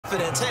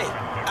confidence. Hey,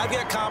 I've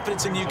got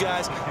confidence in you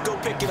guys. Go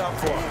pick it up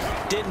for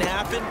them. Didn't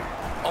happen.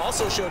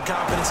 Also showed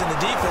confidence in the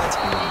defense.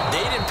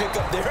 They didn't pick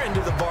up their end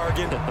of the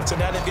bargain, so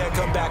now they've got to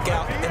come back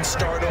out and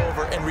start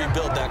over and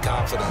rebuild that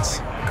confidence.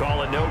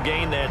 Call it no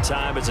gain that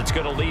time as it's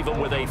going to leave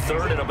them with a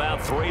third and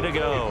about 3 to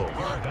go.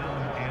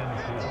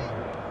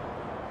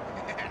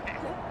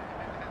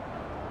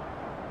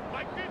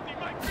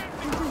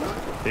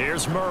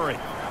 Here's Murray.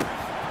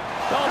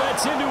 Oh,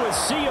 that's into a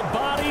sea of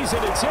bodies,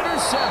 and it's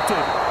intercepted.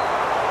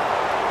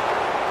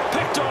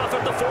 Picked off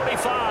at the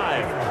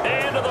 45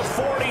 and to the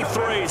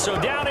 43.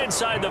 So down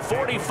inside the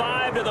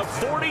 45 to the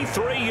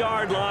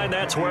 43-yard line.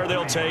 That's where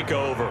they'll take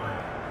over.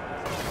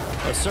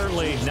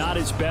 Certainly not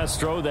his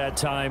best throw that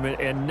time,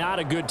 and not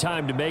a good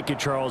time to make it,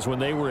 Charles, when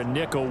they were a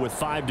nickel with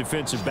 5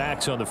 defensive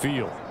backs on the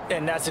field.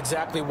 And that's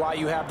exactly why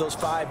you have those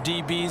 5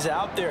 DBs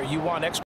out there. You want extra